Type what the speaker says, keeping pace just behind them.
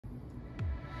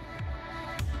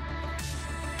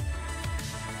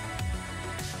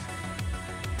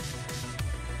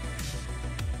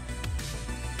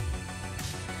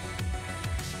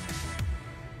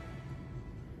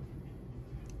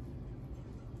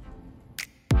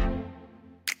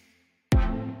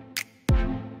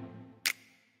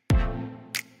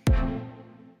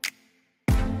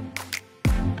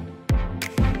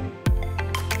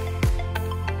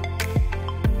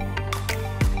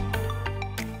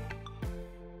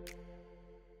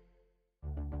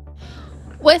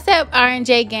What's up,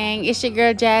 R&J gang? It's your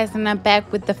girl Jass, and I'm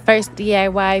back with the first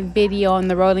DIY video on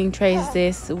the rolling trays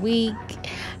this week.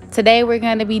 Today we're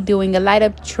going to be doing a light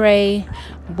up tray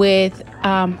with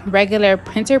regular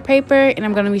printer paper, and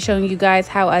I'm going to be showing you guys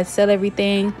how I sell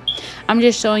everything. I'm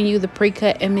just showing you the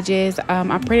pre-cut images.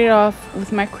 I printed off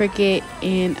with my Cricut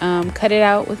and cut it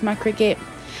out with my Cricut.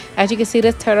 As you can see,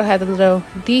 this turtle has a little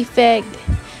defect,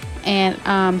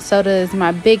 and so does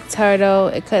my big turtle.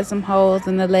 It cut some holes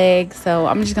in the leg, so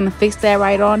I'm just gonna fix that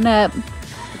right on up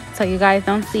so you guys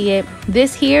don't see it.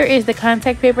 This here is the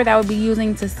contact paper that I will be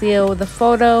using to seal the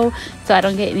photo so I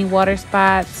don't get any water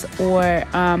spots or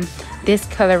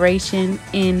discoloration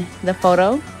in the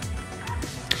photo.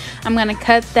 I'm gonna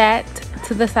cut that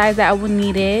to the size that I will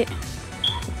need it.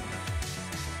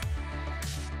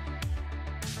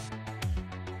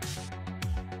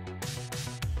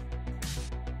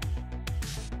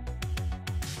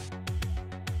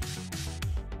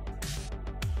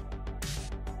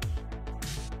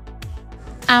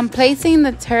 I'm placing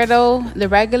the turtle, the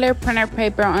regular printer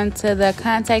paper, onto the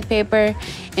contact paper,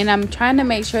 and I'm trying to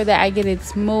make sure that I get it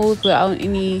smooth without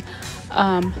any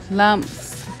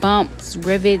lumps, bumps,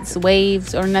 rivets,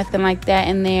 waves, or nothing like that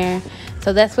in there.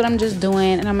 So that's what I'm just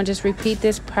doing, and I'm gonna just repeat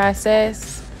this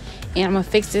process, and I'm gonna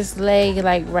fix this leg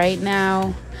like right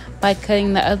now by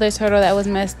cutting the other turtle that was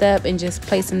messed up and just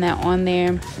placing that on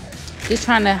there, just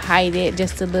trying to hide it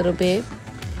just a little bit.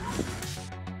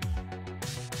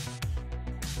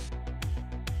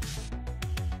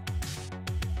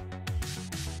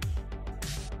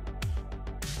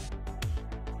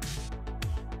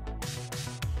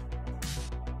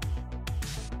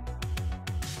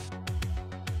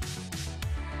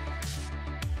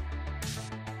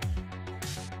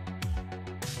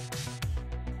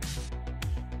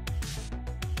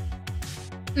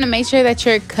 To make sure that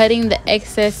you're cutting the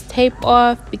excess tape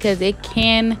off, because it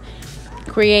can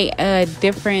create a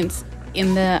difference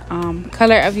in the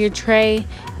color of your tray,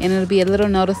 and it'll be a little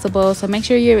noticeable. So make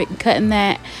sure you're cutting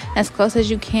that as close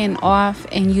as you can off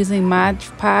and using Mod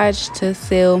Podge to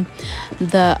seal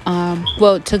the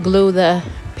to glue the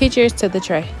pictures to the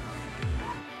tray.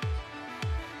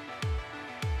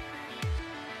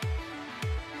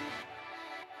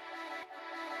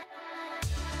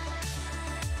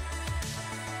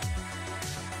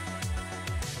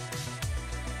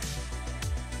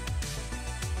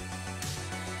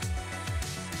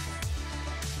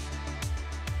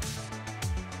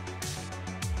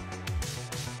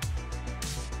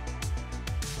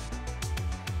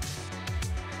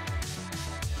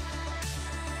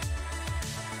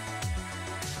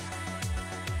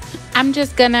 I'm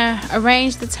just gonna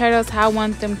arrange the turtles how I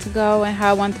want them to go and how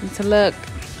I want them to look.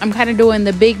 I'm kind of doing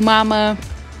the big mama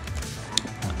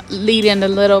leading the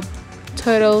little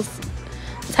turtles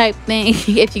type thing,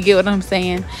 if you get what I'm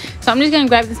saying. So I'm just gonna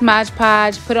grab this Mod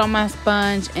Podge, put it on my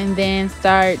sponge, and then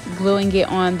start gluing it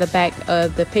on the back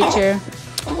of the picture.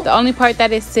 The only part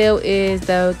that is sealed is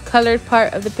the colored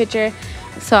part of the picture,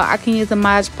 so I can use the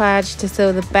Mod Podge to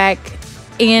seal the back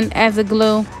end as a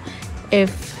glue,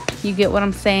 if you get what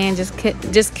I'm saying.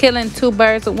 Just killing two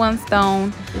birds with one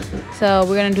stone. So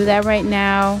we're gonna do that right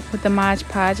now with the Mod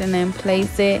Podge, and then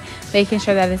place it, making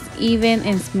sure that it's even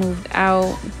and smoothed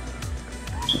out.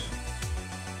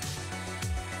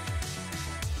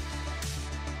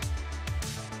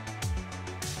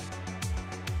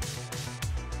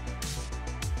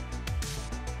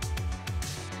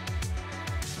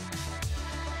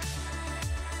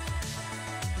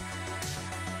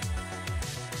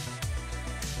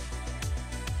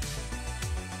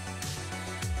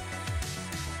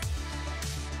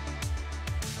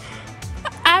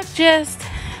 Just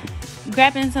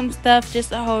grabbing some stuff just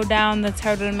to hold down the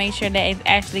turtle to make sure that it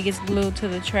actually gets glued to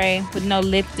the tray with no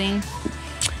lifting,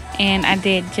 and I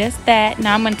did just that.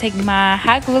 Now I'm going to take my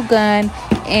hot glue gun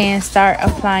and start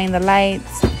applying the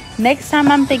lights. Next time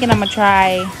I'm thinking I'm going to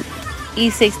try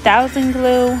E6000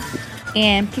 glue,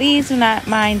 and please do not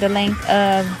mind the length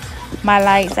of my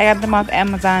lights. I got them off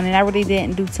Amazon, and I really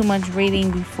didn't do too much reading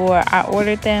before I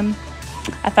ordered them.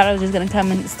 I thought it was just gonna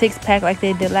come in a 6-pack like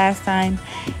they did last time,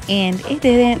 and it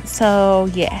didn't. So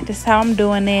yeah, this is how I'm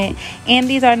doing it. And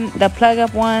these are the plug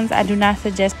up ones. I do not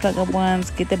suggest plug up ones.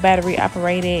 Get the battery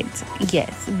operated,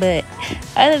 yes, but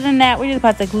other than that, we're just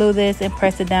about to glue this and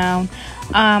press it down.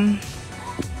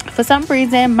 For some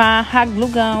reason my hot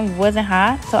glue gun wasn't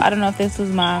hot, so I don't know if this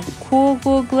was my cool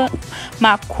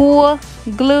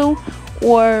glue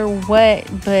or what,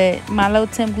 but my low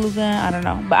temp glue gun, I don't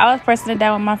know. But I was pressing it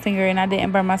down with my finger, and I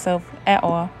didn't burn myself at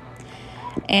all.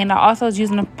 And I also was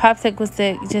using a popsicle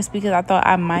stick just because I thought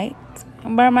I might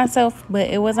burn myself, but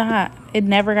it wasn't hot. It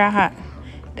never got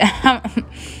hot.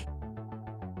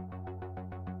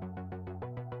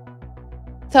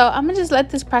 So I'm gonna just let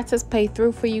this process play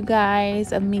through for you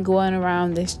guys of me going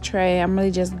around this tray. I'm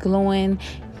really just gluing,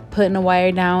 putting the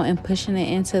wire down and pushing it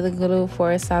into the glue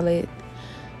for a solid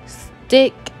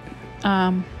stick.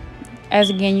 As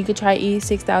again, you could try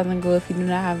E6000 glue if you do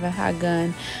not have a hot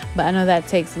gun, but I know that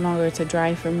takes longer to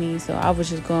dry for me, so I was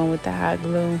just going with the hot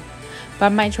glue. But I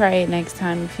might try it next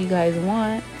time if you guys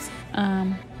want.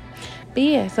 But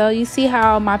yeah, so you see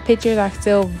how my pictures are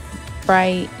still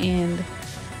bright and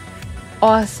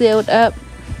all sealed up.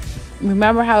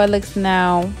 Remember how it looks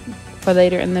now for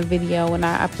later in the video when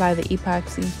I apply the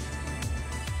epoxy.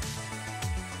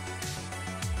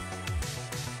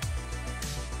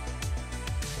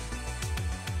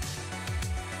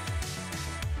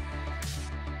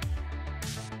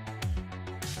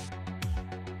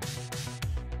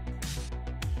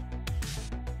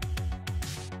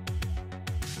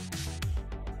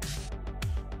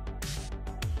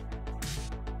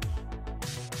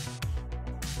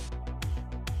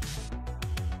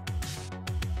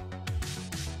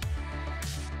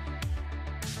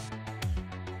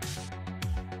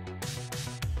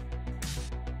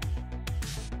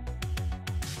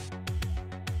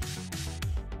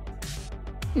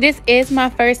 This is my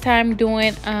first time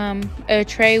doing a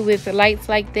tray with lights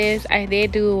like this. I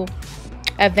did do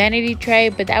a vanity tray,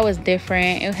 but that was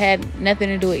different. It had nothing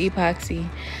to do with epoxy.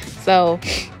 So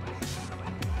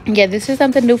yeah, this is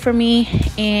something new for me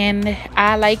and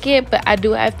I like it, but I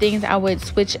do have things I would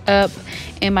switch up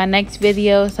in my next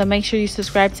video. So make sure you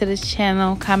subscribe to this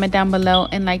channel, comment down below,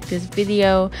 and like this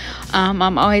video.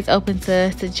 I'm always open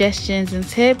to suggestions and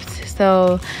tips,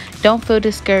 so don't feel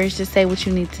discouraged to say what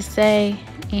you need to say.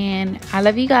 And I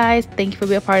love you guys. Thank you for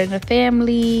being a part of the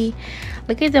family.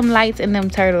 Look at them lights and them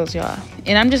turtles, y'all.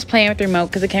 And I'm just playing with the remote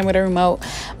because it came with a remote,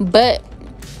 but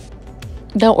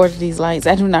don't order these lights.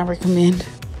 I do not recommend.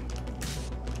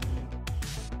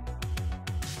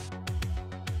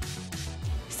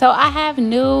 So I have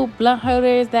new blunt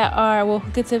holders that are, well,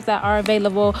 hookah tips that are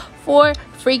available for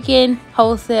freaking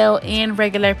wholesale and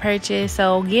regular purchase.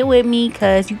 So get with me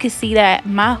because you can see that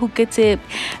my hookah tip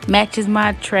matches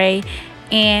my tray.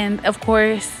 And of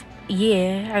course,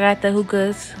 yeah, I got the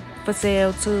hookahs for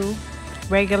sale too,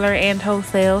 regular and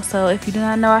wholesale. So if you do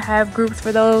not know I have groups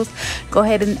for those, go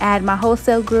ahead and add my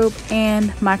wholesale group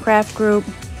and my craft group.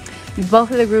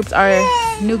 Both of the groups are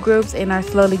new groups and are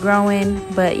slowly growing.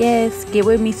 But yes, get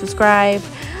with me, subscribe,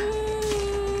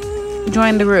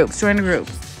 join the groups.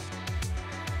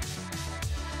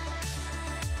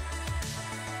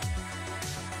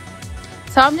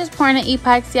 So I'm just pouring an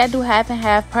epoxy. I do half and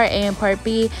half, part A and part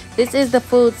B. This is the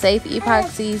food safe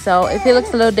epoxy, so if it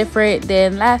looks a little different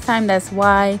than last time, that's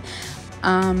why.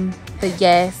 But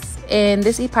yes, and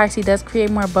this epoxy does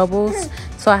create more bubbles,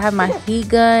 so I have my heat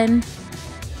gun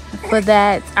for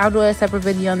that. I'll do a separate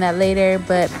video on that later,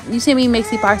 but you see me mix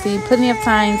epoxy plenty of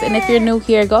times, and if you're new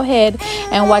here, go ahead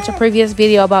and watch a previous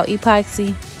video about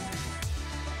epoxy.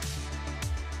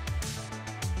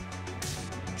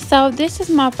 So this is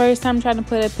my first time trying to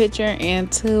put a picture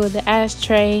into the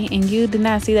ashtray, and you did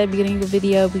not see that beginning of the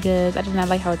video because I did not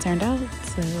like how it turned out.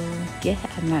 So yeah,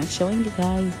 I'm not showing you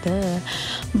guys, duh.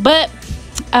 But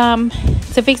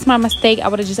to fix my mistake, I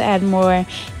would have just added more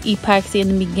epoxy in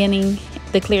the beginning,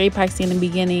 the clear epoxy in the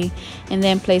beginning, and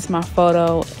then place my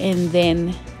photo and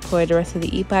then pour the rest of the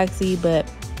epoxy. But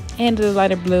and the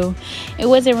lighter blue, it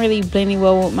wasn't really blending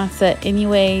well with my set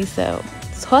anyway, so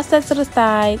toss that to the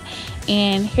side.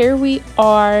 And here we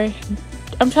are.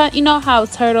 I'm trying, you know how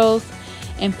turtles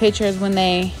in pictures, when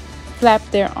they flap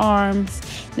their arms,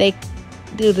 they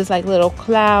do this like little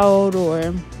cloud,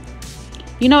 or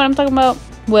you know what I'm talking about?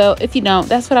 Well, if you don't,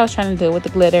 that's what I was trying to do with the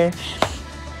glitter,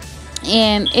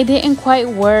 and it didn't quite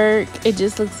work. It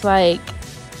just looks like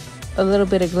a little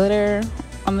bit of glitter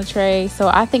on the tray. So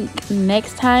I think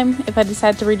next time, if I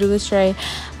decide to redo this tray,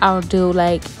 I'll do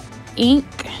like ink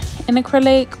in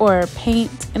acrylic or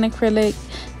paint in acrylic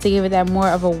to give it that more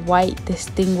of a white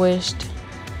distinguished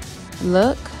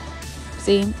look.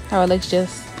 See how it looks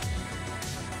just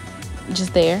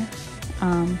there.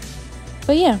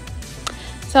 But yeah,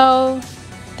 so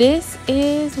this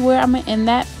is where I'm gonna end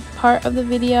that part of the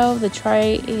video. The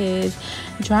tray is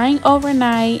drying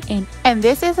overnight, and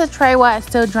this is a tray while it's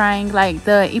still drying. Like,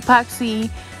 the epoxy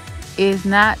is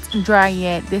not dry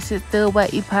yet. This is still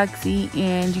wet epoxy,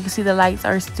 and you can see the lights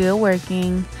are still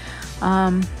working.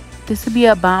 This would be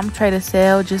a bomb tray to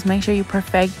sell. Just make sure you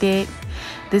perfect it.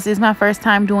 This is my first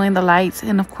time doing the lights,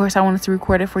 and of course I wanted to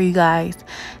record it for you guys.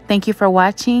 Thank you for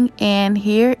watching, and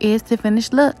here is the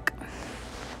finished look.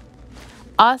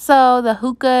 Also, the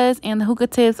hookahs and the hookah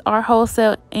tips are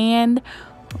wholesale and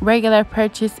regular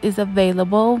purchase is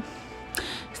available.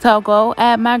 So go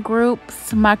add my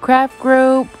groups. My craft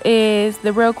group is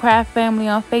the Real Craft Family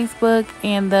on Facebook,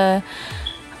 and the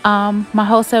my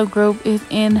wholesale group is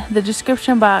in the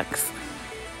description box.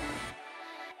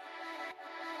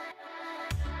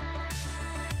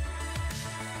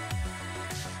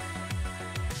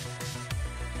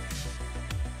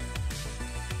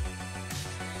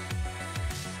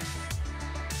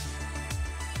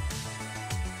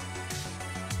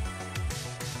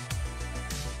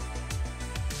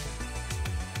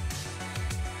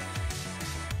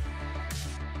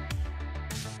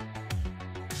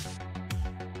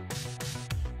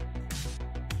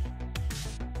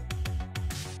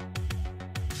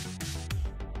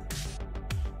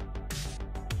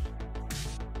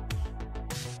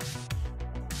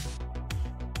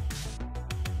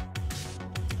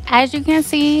 As you can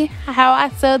see how I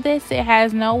sewed this, it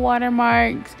has no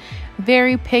watermarks,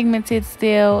 very pigmented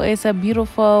still. It's a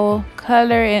beautiful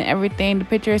color and everything. The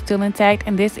picture is still intact,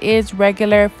 and this is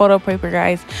regular photo paper,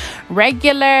 guys.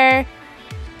 Regular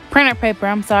printer paper,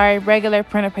 I'm sorry, regular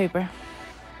printer paper.